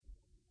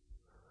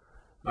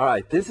All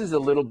right, this is a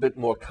little bit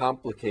more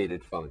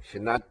complicated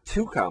function. Not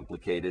too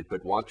complicated,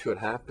 but watch what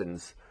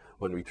happens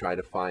when we try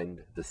to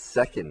find the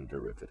second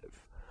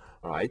derivative.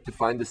 All right, to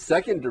find the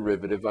second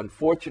derivative,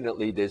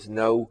 unfortunately, there's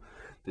no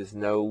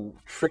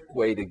trick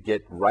way to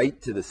get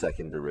right to the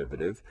second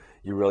derivative.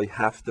 You really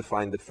have to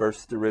find the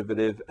first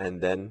derivative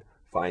and then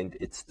find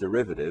its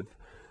derivative.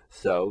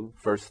 So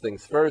first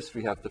things first,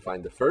 we have to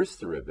find the first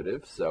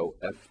derivative. So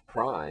f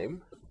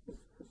prime,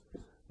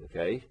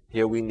 okay,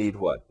 here we need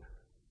what?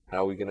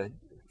 How are we going to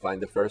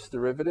find the first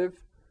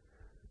derivative?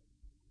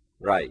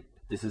 Right,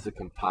 this is a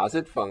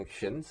composite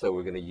function, so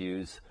we're going to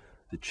use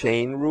the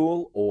chain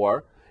rule,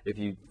 or if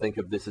you think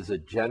of this as a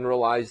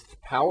generalized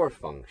power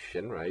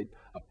function, right,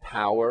 a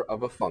power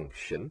of a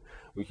function,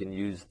 we can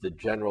use the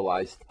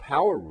generalized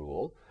power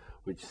rule,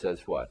 which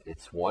says what?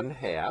 It's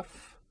 1/2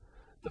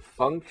 the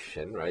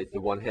function, right?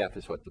 The 1/2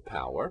 is what? The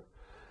power,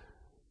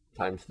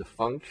 times the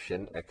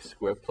function x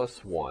squared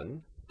plus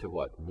 1 to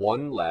what?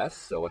 1 less,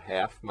 so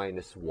 1/2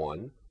 minus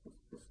 1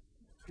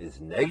 is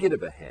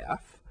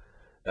 -1/2.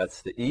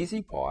 That's the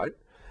easy part.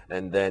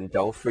 And then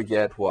don't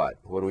forget what?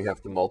 What do we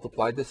have to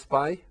multiply this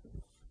by?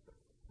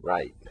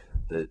 Right,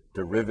 the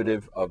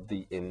derivative of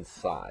the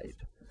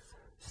inside.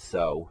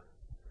 So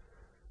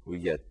we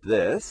get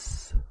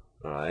this,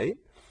 all right?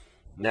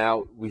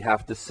 Now we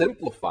have to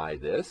simplify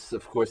this.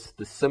 Of course,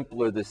 the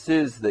simpler this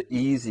is, the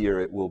easier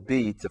it will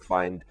be to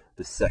find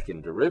the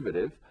second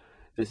derivative.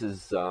 This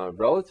is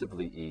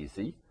relatively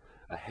easy.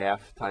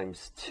 1/2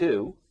 times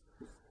 2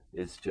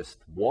 is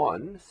just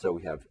 1, so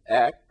we have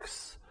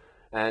x,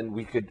 and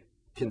we could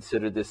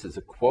consider this as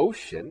a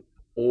quotient,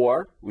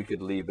 or we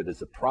could leave it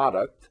as a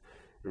product.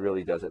 It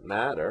really doesn't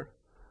matter.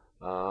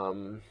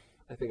 I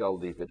think I'll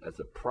leave it as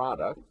a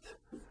product.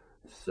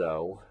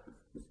 So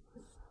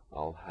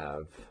I'll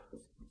have,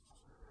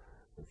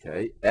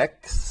 okay,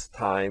 x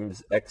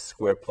times x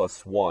squared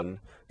plus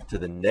 1 to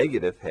the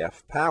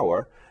 -1/2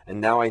 power. And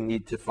now I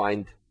need to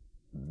find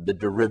the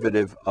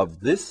derivative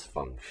of this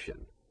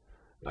function,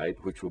 right,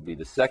 which will be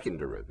the second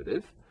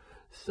derivative.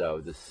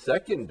 So the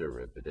second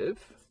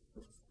derivative,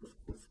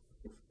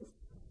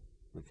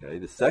 okay,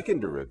 the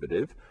second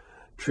derivative,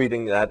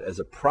 treating that as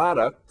a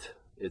product,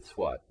 it's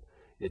what?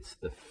 It's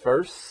the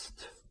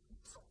first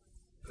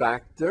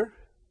factor,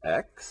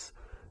 x,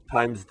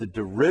 times the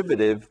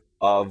derivative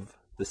of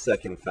the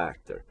second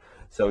factor.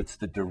 So it's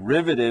the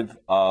derivative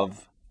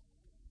of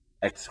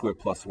x squared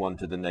plus 1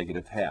 to the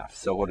 -1/2.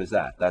 So what is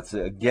that? That's,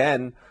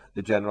 again,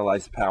 the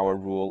generalized power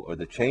rule or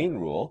the chain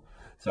rule.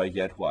 So I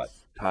get what?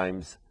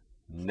 Times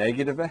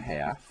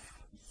 -1/2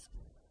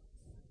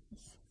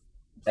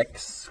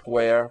 x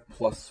squared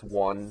plus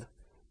 1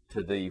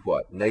 to the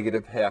what?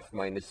 -1/2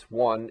 minus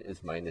 1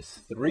 is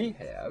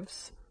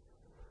 -3/2.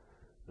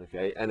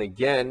 Okay, and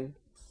again,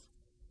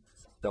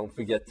 don't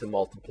forget to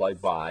multiply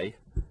by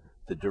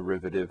the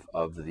derivative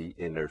of the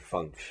inner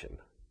function.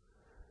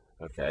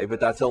 Okay, but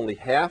that's only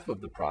half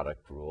of the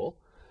product rule,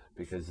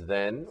 because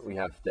then we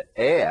have to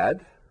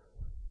add,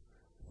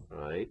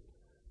 right,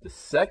 the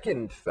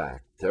second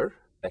factor,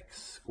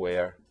 x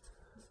squared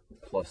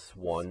plus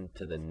 1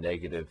 to the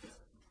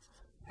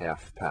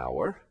 -1/2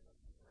 power,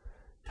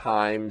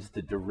 times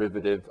the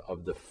derivative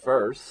of the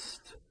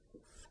first,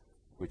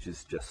 which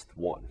is just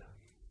 1.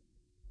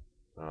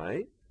 All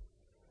right?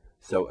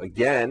 So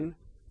again,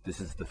 this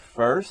is the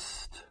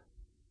first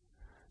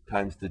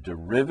times the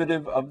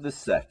derivative of the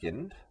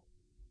second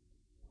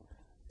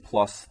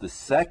plus the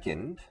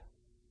second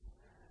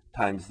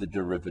times the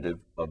derivative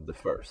of the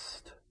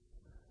first.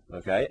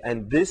 Okay?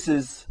 And this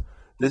is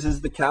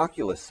the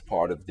calculus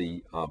part of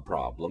the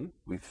problem.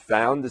 We've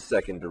found the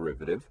second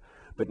derivative.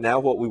 But now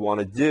what we want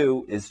to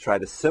do is try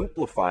to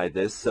simplify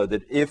this so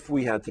that if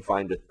we had to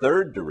find a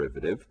third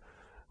derivative,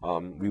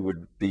 we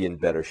would be in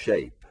better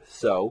shape.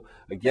 So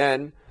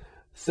again,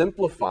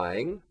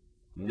 simplifying,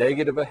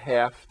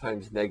 -1/2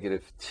 times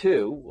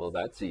 -2, well,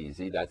 that's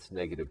easy. That's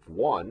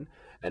 -1.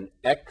 And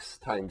x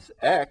times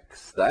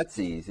x, that's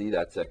easy.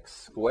 That's x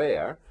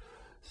squared.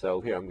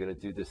 So here, I'm going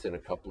to do this in a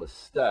couple of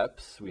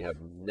steps. We have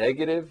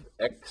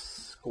 -x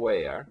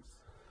squared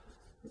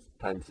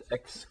times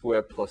x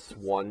squared plus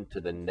 1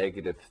 to the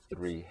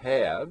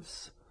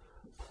 -3/2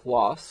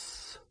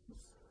 plus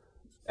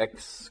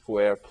x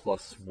squared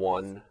plus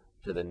 1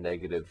 to the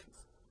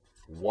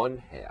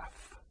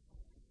 -1/2.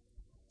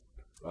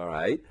 All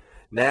right.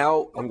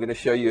 Now I'm going to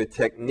show you a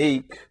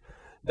technique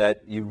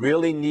that you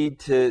really need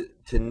to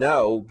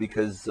know,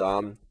 because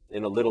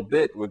in a little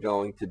bit we're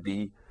going to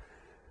be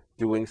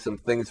doing some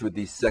things with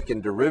these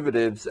second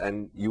derivatives,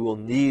 and you will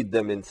need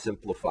them in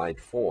simplified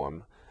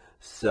form.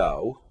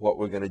 So what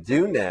we're going to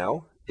do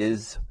now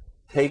is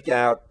take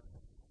out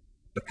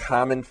a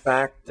common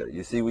factor.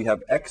 You see, we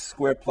have x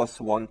squared plus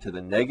 1 to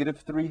the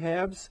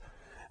 -3/2,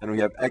 and we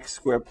have x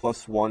squared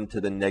plus 1 to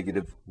the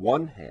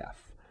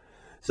 -1/2.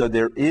 So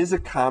there is a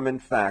common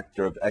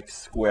factor of x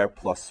squared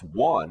plus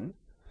 1.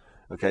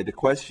 Okay, the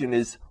question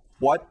is,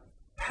 what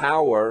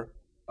power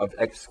of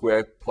x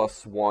squared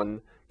plus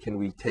 1 can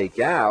we take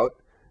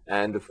out?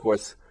 And of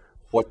course,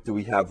 what do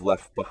we have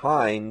left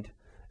behind?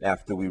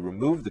 after we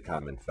remove the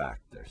common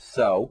factor.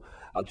 So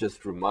I'll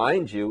just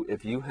remind you,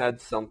 if you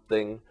had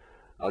something,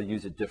 I'll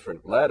use a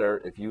different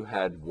letter, if you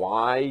had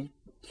y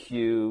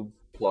cubed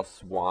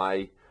plus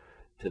y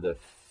to the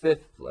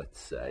 5th, let's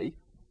say,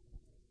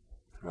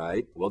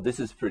 right? Well, this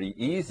is pretty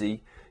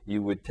easy.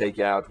 You would take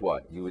out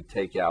what? You would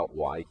take out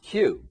y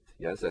cubed.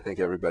 Yes, I think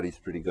everybody's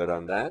pretty good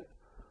on that.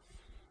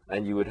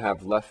 And you would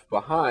have left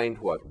behind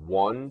what?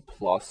 1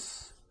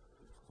 plus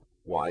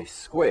y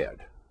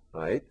squared,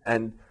 right?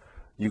 And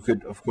you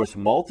could, of course,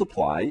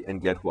 multiply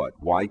and get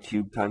what? Y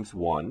cubed times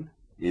 1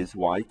 is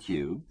y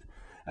cubed,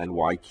 and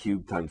y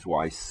cubed times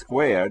y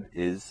squared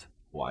is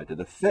y to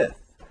the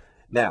 5th.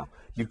 Now,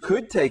 you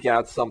could take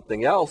out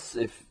something else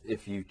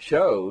if you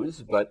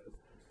chose, but,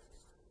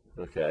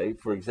 okay,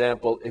 for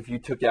example, if you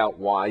took out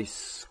y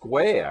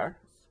squared,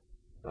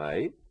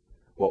 right,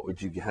 what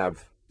would you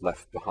have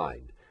left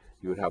behind?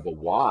 You would have a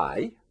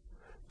y,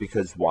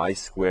 because y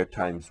squared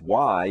times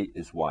y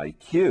is y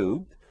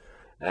cubed,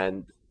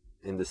 and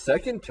in the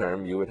second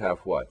term, you would have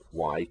what?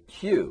 Y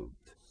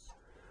cubed,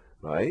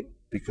 right?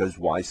 Because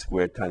y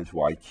squared times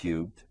y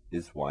cubed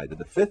is y to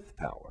the 5th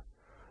power,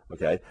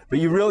 okay? But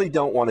you really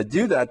don't want to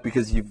do that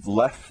because you've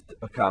left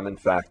a common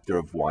factor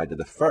of y to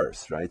the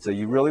 1st, right? So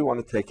you really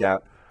want to take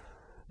out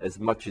as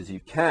much as you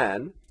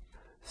can.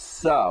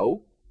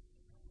 So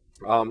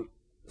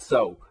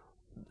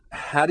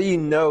how do you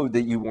know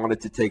that you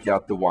wanted to take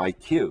out the y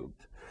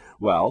cubed?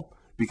 Well,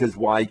 because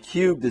y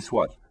cubed is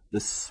what? The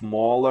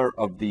smaller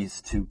of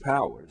these two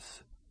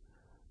powers,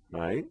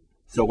 right?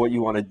 So what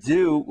you want to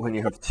do when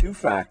you have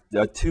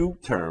two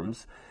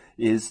terms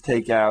is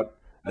take out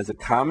as a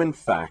common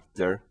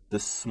factor the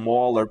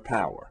smaller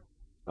power,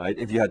 right?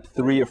 If you had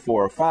 3 or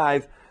 4 or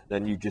 5,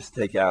 then you just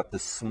take out the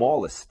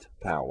smallest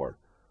power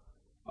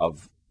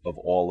of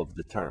all of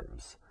the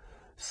terms.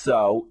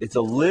 So it's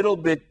a little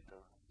bit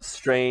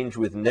strange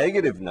with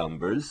negative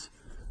numbers,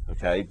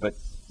 okay, but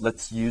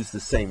let's use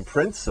the same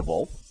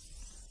principle,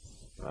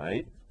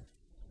 right?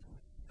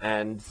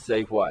 And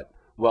say what?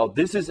 Well,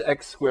 this is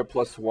x squared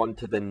plus 1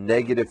 to the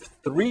negative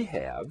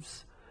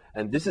 3/2,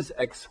 and this is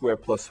x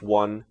squared plus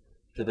 1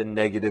 to the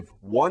negative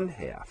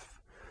 1/2.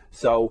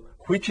 So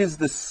which is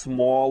the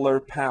smaller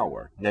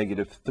power,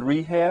 negative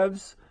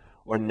 3/2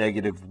 or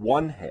negative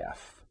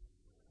 1/2?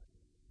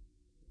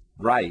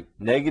 Right,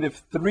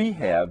 negative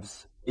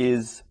 3/2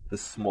 is the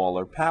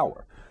smaller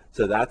power.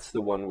 So that's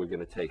the one we're going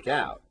to take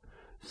out.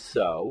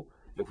 So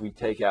if we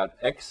take out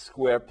x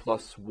squared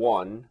plus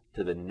 1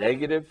 to the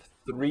negative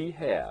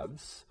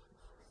 3/2,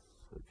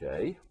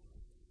 okay,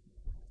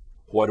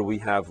 what do we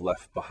have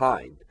left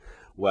behind?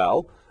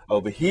 Well,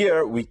 over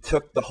here, we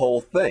took the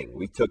whole thing.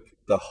 We took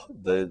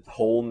the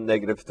whole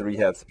negative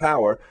 3/2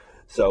 power,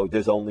 so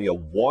there's only a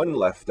 1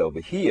 left over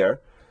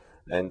here,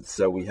 and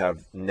so we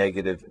have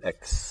negative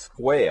x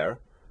squared,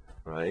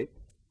 right,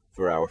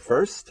 for our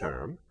first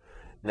term.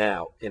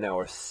 Now, in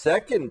our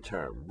second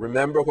term,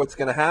 remember what's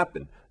going to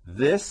happen.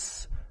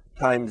 This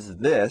times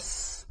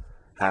this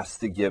has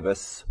to give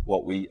us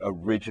what we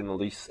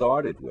originally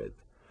started with.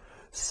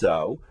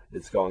 So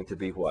it's going to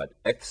be what?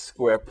 X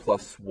squared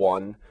plus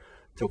 1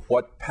 to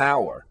what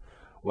power?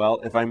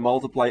 Well, if I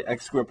multiply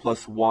x squared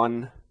plus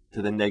 1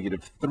 to the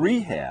negative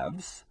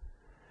 3/2,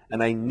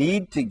 and I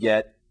need to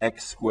get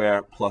x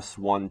squared plus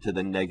 1 to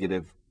the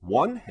negative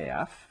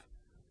 1/2,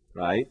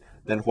 right,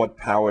 then what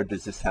power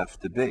does this have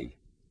to be?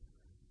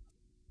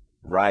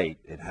 Right,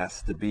 it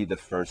has to be the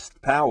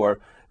first power,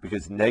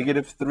 because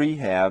negative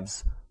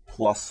 3/2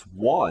 plus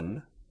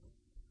 1,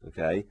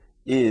 okay,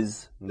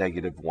 is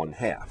negative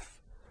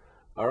 1/2.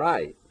 All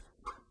right,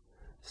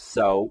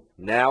 so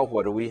now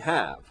what do we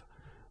have?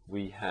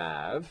 We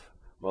have,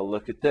 well,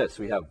 look at this.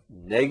 We have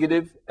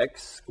negative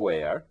x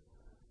squared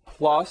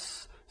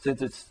plus,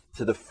 since it's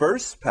to the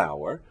first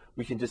power,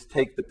 we can just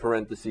take the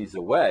parentheses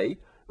away,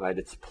 right?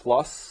 It's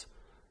plus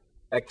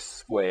x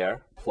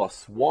squared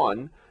plus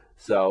 1.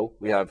 So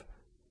we have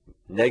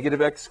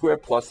negative x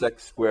squared plus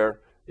x squared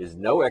is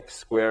no x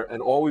squared,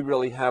 and all we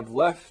really have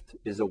left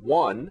is a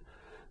 1.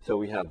 So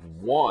we have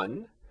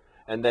 1,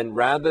 and then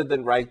rather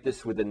than write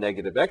this with a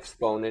negative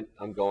exponent,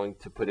 I'm going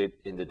to put it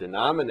in the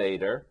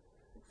denominator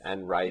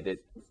and write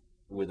it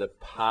with a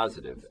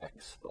positive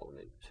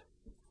exponent.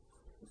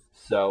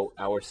 So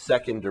our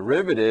second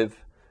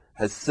derivative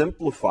has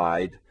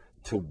simplified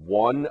to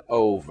 1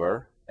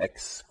 over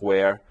x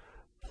squared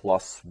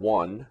plus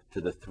 1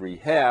 to the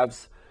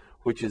 3/2,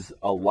 which is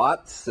a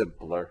lot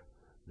simpler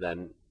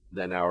than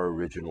our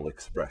original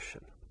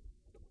expression.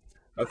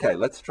 Okay,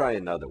 let's try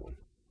another one.